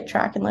on the right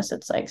track unless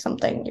it's like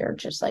something you're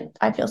just like,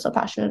 I feel so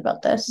passionate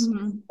about this,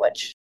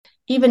 which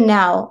even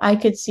now I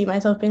could see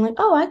myself being like,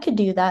 oh, I could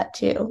do that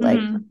too. Like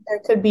there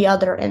could be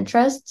other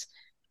interests.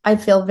 I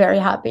feel very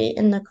happy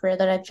in the career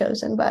that I've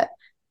chosen, but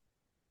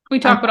we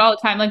talk about all the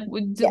time. Like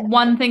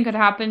one thing could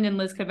happen and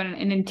Liz could have been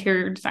an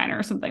interior designer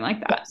or something like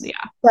that. Yes.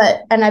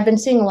 Yeah. And I've been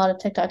seeing a lot of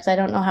TikToks. I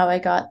don't know how I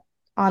got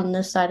on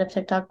this side of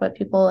TikTok, but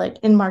people like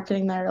in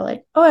marketing that are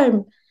like,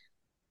 oh,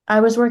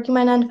 I was working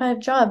my 9-to-5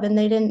 job and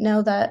they didn't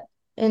know that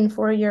in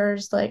 4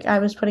 years, like I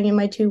was putting in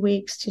my 2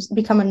 weeks to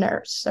become a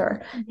nurse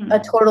or a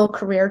total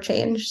career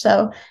change.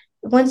 So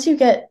once you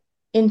get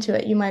into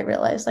it, you might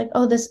realize like,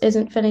 oh, this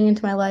isn't fitting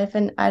into my life.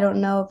 And I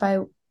don't know if I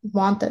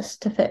want this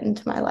to fit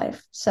into my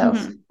life. So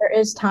there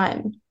is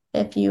time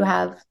if you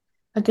have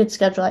a good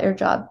schedule at your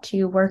job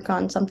to work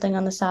on something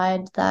on the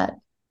side that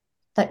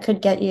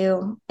could get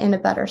you in a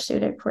better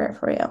suited career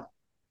for you.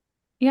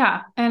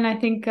 Yeah. And I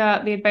think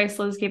the advice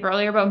Liz gave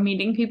earlier about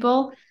meeting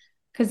people,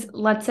 because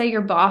let's say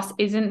your boss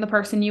isn't the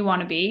person you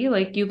want to be,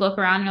 like you look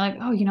around and you're like,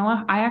 oh, you know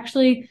what? I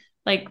actually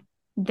like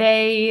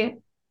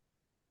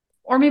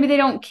or maybe they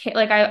don't care.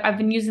 Like I've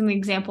been using the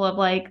example of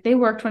like they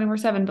work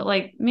 24/7, but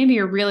like maybe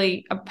you're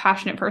really a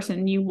passionate person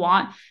and you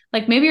want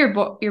like maybe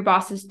your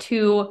boss is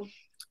too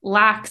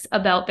lax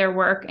about their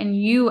work and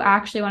you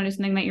actually want to do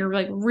something that you're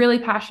like really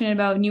passionate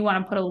about and you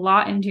want to put a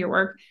lot into your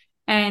work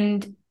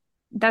and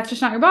that's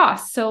just not your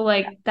boss. So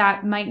like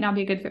that might not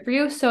be a good fit for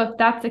you. So if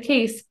that's the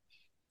case,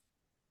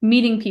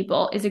 meeting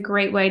people is a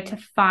great way to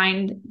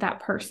find that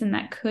person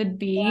that could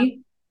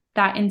be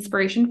that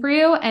inspiration for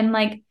you. And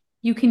like,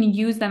 you can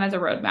use them as a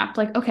roadmap.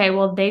 Like, okay,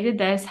 well, they did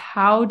this.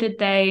 How did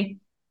they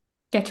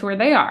get to where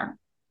they are?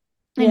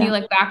 And you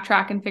like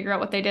backtrack and figure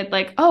out what they did.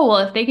 Like, oh, well,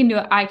 if they can do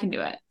it, I can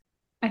do it.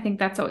 I think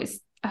that's always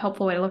a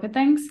helpful way to look at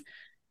things.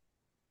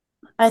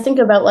 I think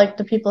about like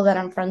the people that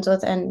I'm friends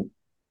with and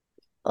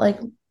like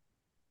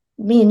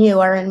me and you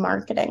are in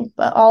marketing,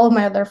 but all of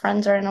my other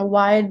friends are in a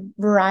wide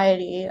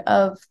variety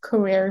of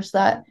careers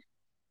that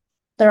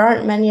there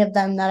aren't many of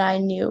them that I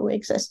knew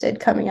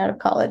existed coming out of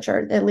college,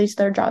 or at least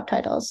their job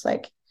titles.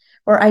 Like,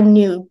 or I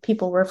knew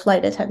people were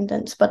flight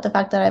attendants, but the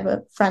fact that I have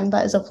a friend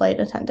that is a flight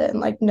attendant and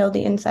like know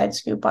the inside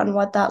scoop on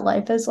what that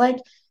life is like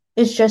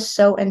is just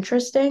so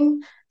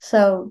interesting.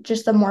 So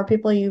just the more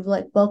people you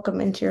like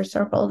welcome into your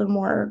circle, the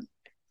more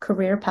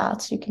career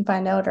paths you can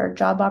find out, or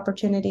job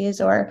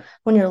opportunities, or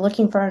when you're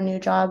looking for a new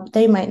job,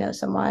 they might know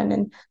someone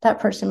and that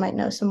person might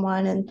know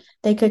someone and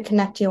they could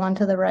connect you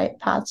onto the right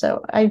path.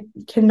 So I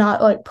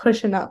cannot like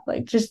push enough,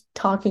 like just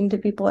talking to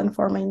people and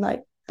forming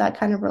like that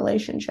kind of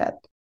relationship.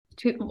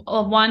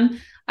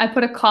 One, I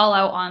put a call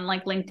out on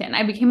like LinkedIn.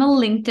 I became a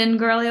LinkedIn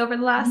girly over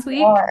the last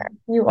week.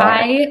 You are.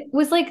 I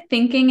was like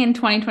thinking in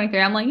 2023,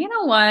 I'm like, you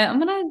know what? I'm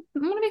gonna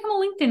become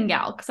a LinkedIn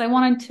gal because I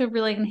wanted to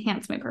really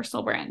enhance my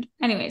personal brand.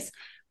 Anyways,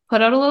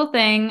 put out a little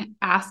thing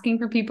asking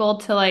for people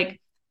to like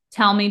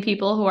tell me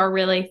people who are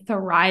really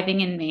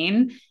thriving in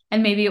Maine.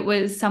 And maybe it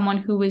was someone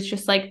who was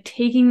just like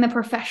taking the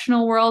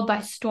professional world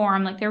by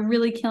storm. Like they're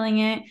really killing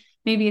it.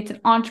 Maybe it's an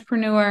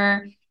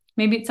entrepreneur.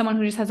 Maybe it's someone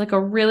who just has like a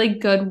really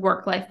good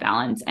work-life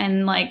balance.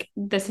 And like,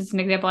 this is an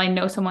example. I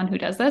know someone who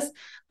does this.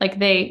 Like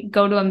they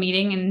go to a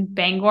meeting in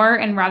Bangor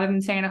and rather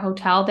than staying in a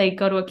hotel, they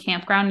go to a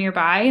campground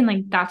nearby and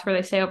like, that's where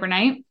they stay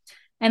overnight.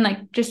 And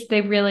like, just,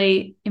 they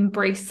really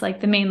embrace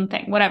like the main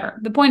thing, whatever.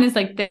 The point is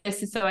like,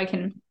 this is so I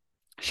can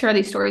share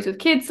these stories with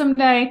kids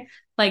someday,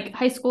 like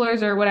high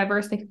schoolers or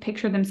whatever, so they can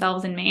picture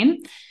themselves in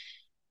Maine.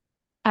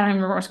 I don't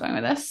even remember where I was going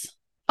with this.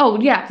 Oh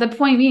yeah. The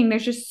point being,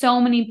 there's just so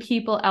many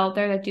people out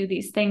there that do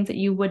these things that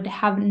you would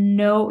have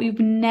you've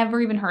never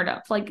even heard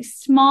of. Like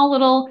small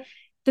little,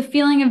 the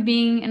feeling of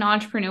being an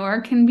entrepreneur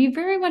can be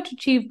very much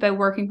achieved by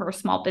working for a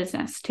small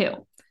business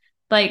too.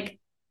 Like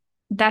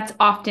that's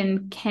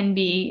often can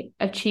be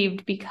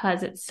achieved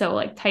because it's so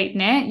like tight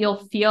knit.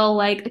 You'll feel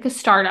like a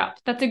startup.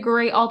 That's a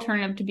great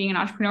alternative to being an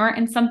entrepreneur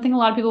and something a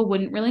lot of people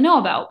wouldn't really know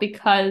about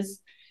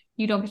because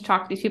you don't get to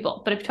talk to these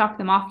people. But if you talk to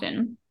them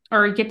often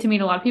or get to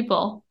meet a lot of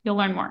people, you'll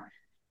learn more.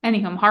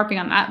 Anyhow, I'm harping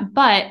on that.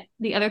 But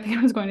the other thing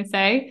I was going to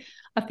say,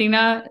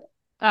 Athena,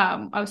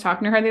 I was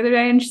talking to her the other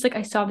day and she's like,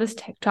 I saw this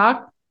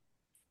TikTok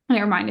and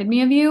it reminded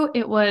me of you.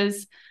 It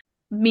was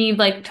me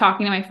like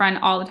talking to my friend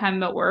all the time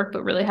about work,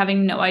 but really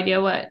having no idea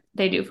what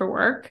they do for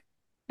work.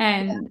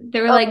 And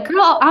they were like,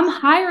 girl, I'm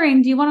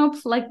hiring. Do you want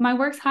to, like, my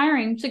work's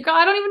hiring. She's like, girl,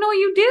 I don't even know what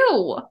you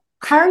do.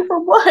 Hiring for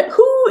what?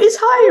 Who is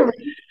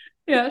hiring?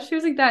 Yeah, she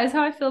was like, that is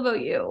how I feel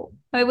about you.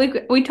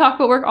 Like we talk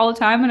about work all the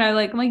time and I'm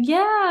like,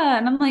 yeah.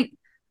 And I'm like,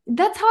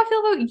 that's how I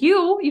feel about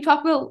you. You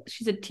talk about,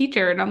 she's a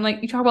teacher. And I'm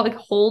like, you talk about like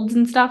holds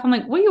and stuff. I'm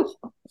like, what are you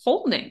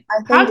holding?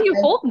 How do you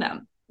hold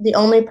them? The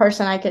only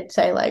person I could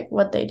say like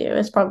what they do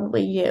is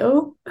probably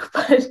you,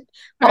 but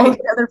all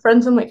the other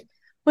friends, I'm like,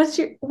 what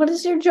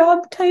is your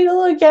job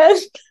title again?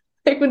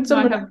 Like when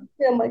someone,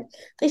 I'm like,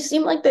 they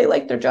seem like they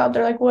like their job.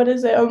 They're like, what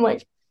is it? I'm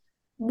like,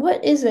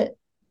 what is it?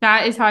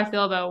 That is how I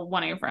feel about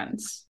one of your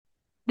friends.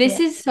 This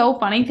is so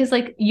funny because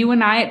like you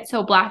and I, it's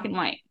so black and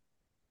white.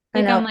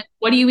 Like I'm like,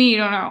 what do you mean you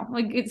don't know?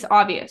 Like it's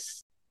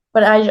obvious.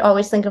 But I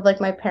always think of like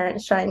my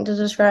parents trying to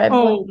describe.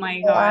 Oh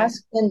my God.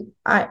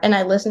 And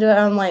I listen to it. And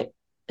I'm like,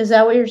 is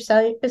that what you're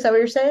saying? Is that what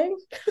you're saying?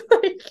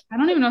 Like, I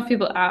don't even know if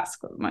people ask.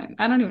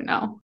 I don't even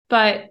know.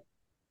 But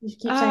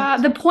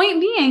the point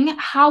being,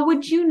 how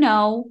would you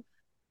know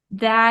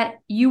that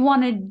you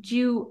want to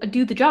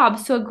do the job?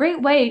 So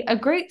a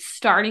great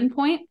starting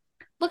point,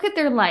 look at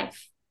their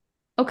life.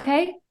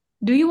 Okay?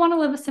 Do you want to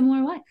live a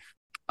similar life?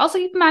 Also,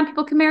 keep in mind,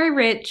 people can marry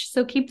rich.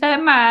 So keep that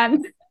in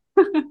mind.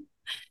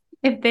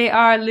 If they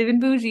are living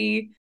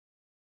bougie.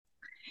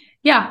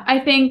 Yeah, I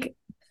think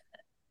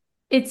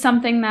it's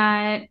something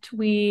that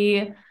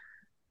we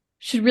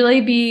should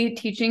really be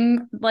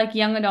teaching like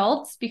young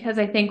adults, because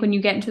I think when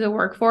you get into the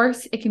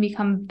workforce, it can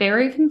become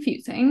very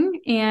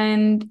confusing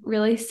and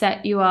really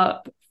set you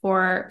up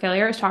for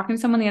failure. I was talking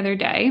to someone the other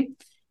day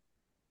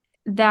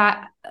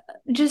that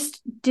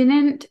just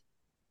didn't.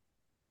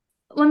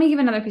 Let me give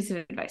another piece of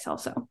advice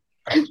also.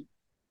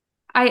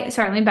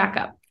 Let me back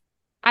up.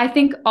 I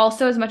think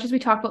also, as much as we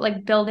talk about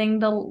like building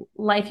the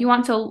life you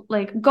want, so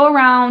like go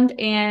around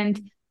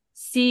and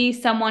see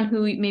someone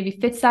who maybe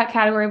fits that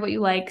category of what you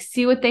like,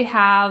 see what they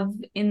have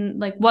in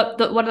like what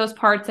are those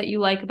parts that you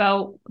like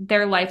about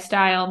their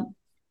lifestyle,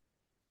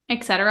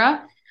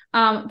 etc.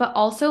 But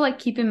also like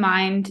keep in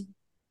mind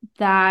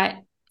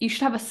that you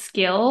should have a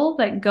skill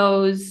that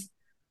goes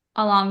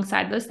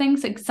alongside those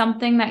things, like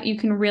something that you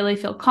can really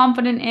feel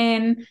confident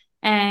in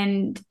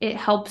and it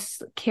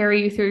helps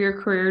carry you through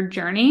your career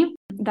journey.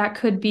 That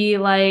could be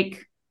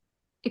like,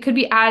 it could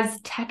be as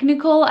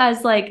technical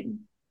as like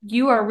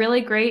you are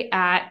really great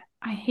at,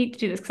 I hate to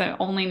do this because I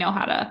only know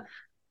how to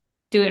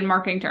do it in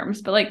marketing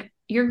terms, but like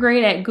you're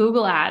great at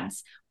Google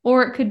Ads,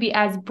 or it could be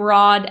as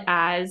broad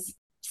as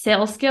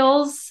sales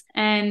skills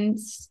and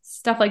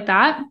stuff like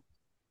that.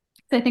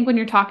 So I think when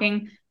you're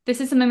talking,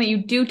 this is something that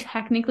you do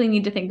technically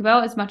need to think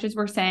about, as much as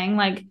we're saying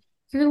like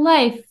your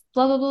life,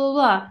 blah, blah, blah, blah,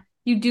 blah.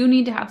 You do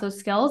need to have those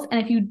skills.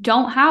 And if you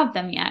don't have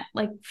them yet,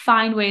 like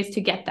find ways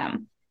to get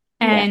them.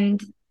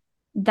 And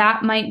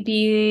that might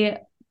be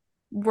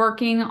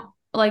working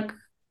like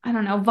I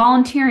don't know,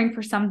 volunteering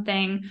for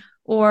something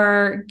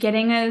or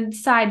getting a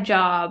side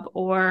job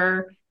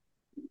or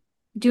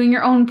doing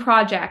your own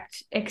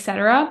project,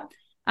 etc.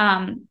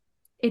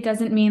 It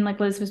doesn't mean, like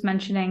Liz was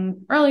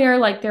mentioning earlier,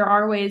 like there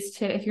are ways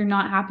to, if you're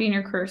not happy in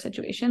your career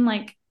situation,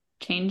 like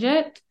change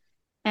it.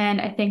 And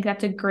I think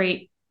that's a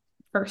great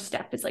first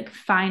step, is like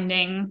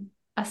finding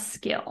a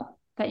skill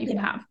that you can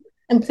have.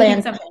 And plan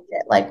to change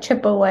it, like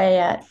chip away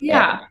at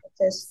it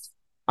just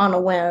on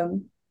a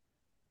whim.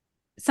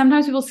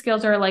 Sometimes people's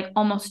skills are like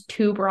almost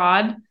too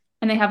broad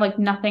and they have like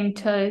nothing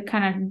to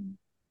kind of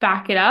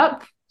back it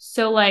up.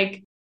 So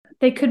like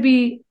they could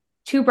be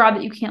too broad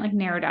that you can't like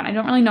narrow down. I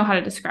don't really know how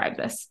to describe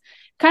this.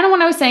 Kind of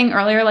what I was saying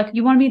earlier, like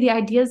you want to be the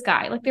ideas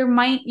guy. Like you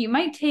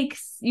might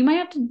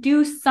have to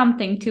do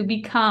something to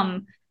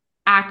become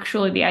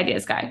actually the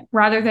ideas guy,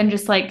 rather than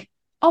just like,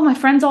 oh, my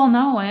friends all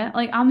know it,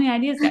 like I'm the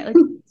ideas guy. Like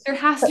there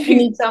has to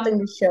be something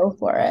to show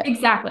for it.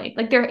 Exactly.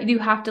 Like you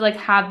have to like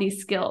have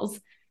these skills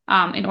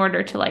in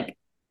order to like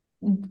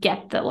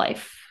get the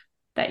life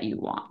that you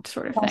want,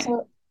 sort of thing.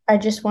 Also, I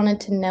just wanted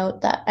to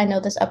note that I know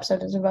this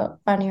episode is about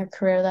finding a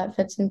career that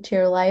fits into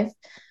your life,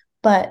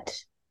 but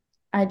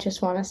I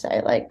just want to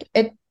say, like,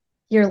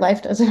 your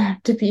life doesn't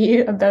have to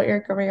be about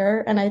your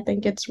career. And I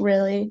think it's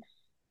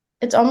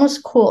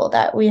almost cool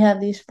that we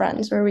have these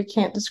friends where we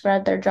can't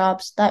describe their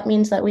jobs. That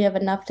means that we have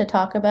enough to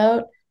talk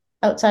about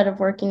outside of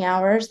working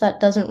hours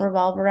that doesn't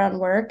revolve around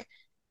work,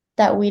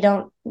 that we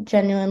don't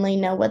genuinely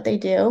know what they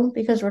do,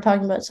 because we're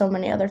talking about so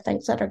many other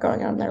things that are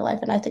going on in their life.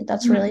 And I think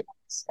that's really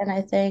nice. And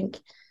I think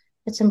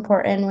it's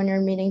important when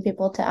you're meeting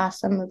people to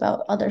ask them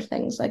about other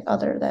things, like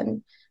other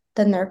than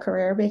their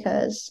career,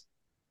 because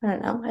I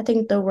don't know, I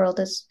think the world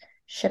is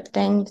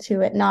shifting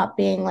to it not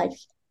being like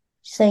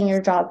saying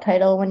your job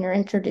title when you're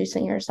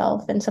introducing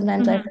yourself. And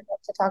sometimes I forget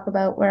to talk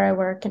about where I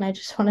work and I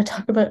just want to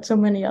talk about so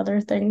many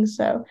other things.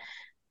 So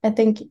I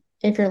think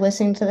if you're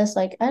listening to this,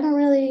 like, I don't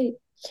really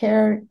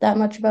care that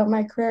much about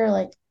my career,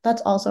 like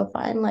that's also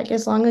fine. Like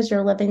as long as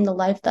you're living the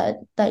life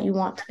that you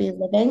want to be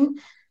living,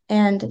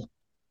 and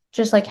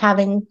just like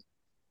having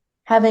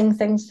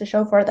things to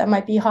show for it, that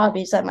might be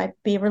hobbies, that might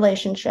be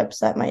relationships,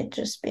 that might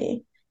just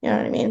be, you know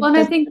what I mean? Well, and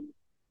I think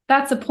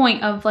that's the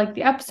point of like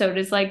the episode,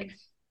 is like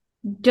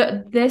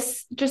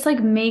this, just like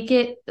make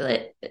it,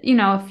 you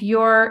know,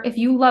 if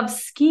you love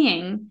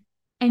skiing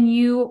and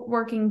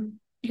you're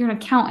an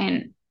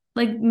accountant,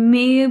 like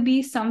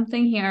maybe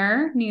something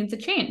here needs a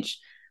change.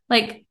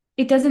 Like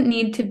it doesn't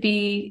need to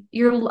be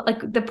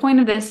like, the point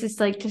of this is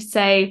like to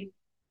say,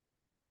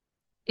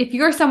 if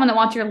you're someone that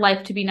wants your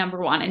life to be number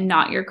one and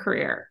not your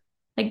career,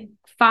 like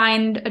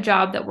find a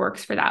job that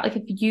works for that. Like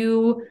if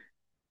you,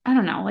 I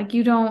don't know, like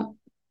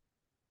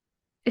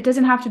it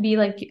doesn't have to be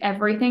like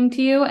everything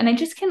to you. And it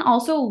just can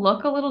also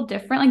look a little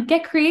different. Like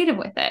get creative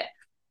with it.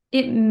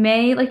 It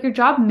may, like your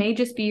job may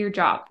just be your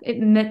job.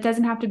 It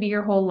doesn't have to be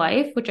your whole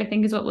life, which I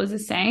think is what Liz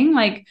is saying.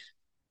 Like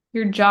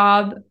your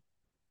job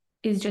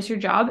is just your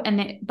job,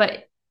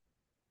 but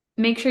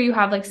make sure you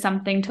have like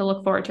something to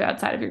look forward to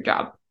outside of your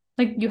job.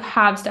 Like you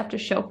have stuff to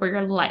show for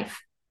your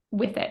life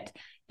with it,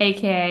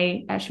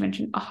 aka, as she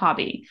mentioned, a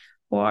hobby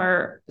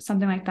or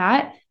something like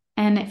that.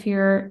 And if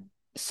you're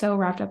so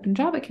wrapped up in a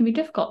job, it can be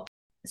difficult.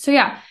 So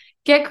yeah,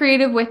 get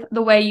creative with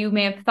the way you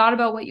may have thought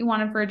about what you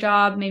wanted for a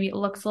job. Maybe it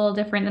looks a little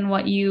different than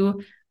what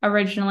you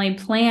originally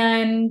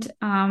planned.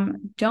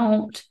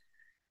 Don't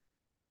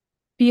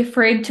be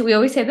afraid to, we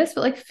always say this,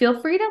 but like feel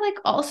free to like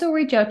also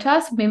reach out to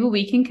us. Maybe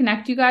we can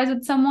connect you guys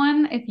with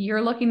someone if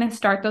you're looking to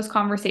start those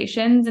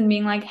conversations and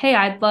being like, hey,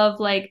 I'd love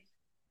like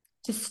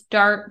to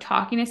start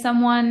talking to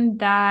someone,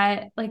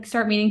 that like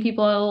start meeting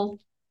people.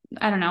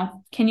 I don't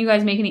know. Can you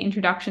guys make any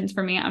introductions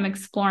for me? I'm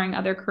exploring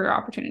other career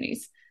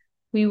opportunities.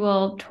 We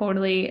will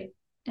totally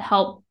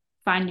help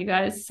find you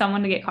guys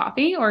someone to get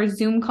coffee or a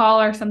Zoom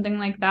call or something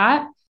like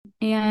that.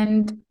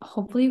 And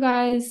hopefully you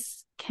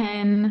guys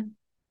can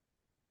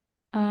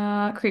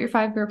create your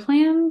 5-year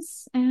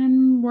plans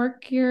and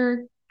work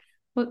your,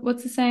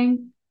 what's the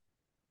saying?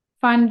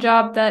 Find a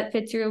job that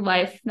fits your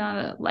life, not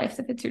a life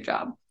that fits your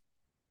job.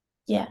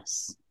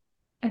 Yes.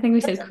 I think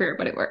we said career,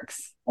 but it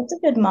works. That's a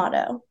good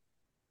motto.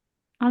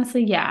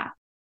 Honestly, yeah.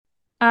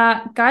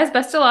 Guys,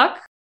 best of luck.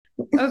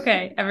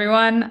 Okay,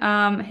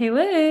 everyone. Hey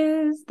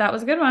Liz, that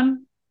was a good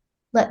one.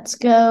 Let's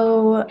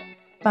go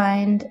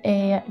find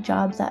a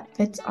job that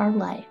fits our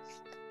life.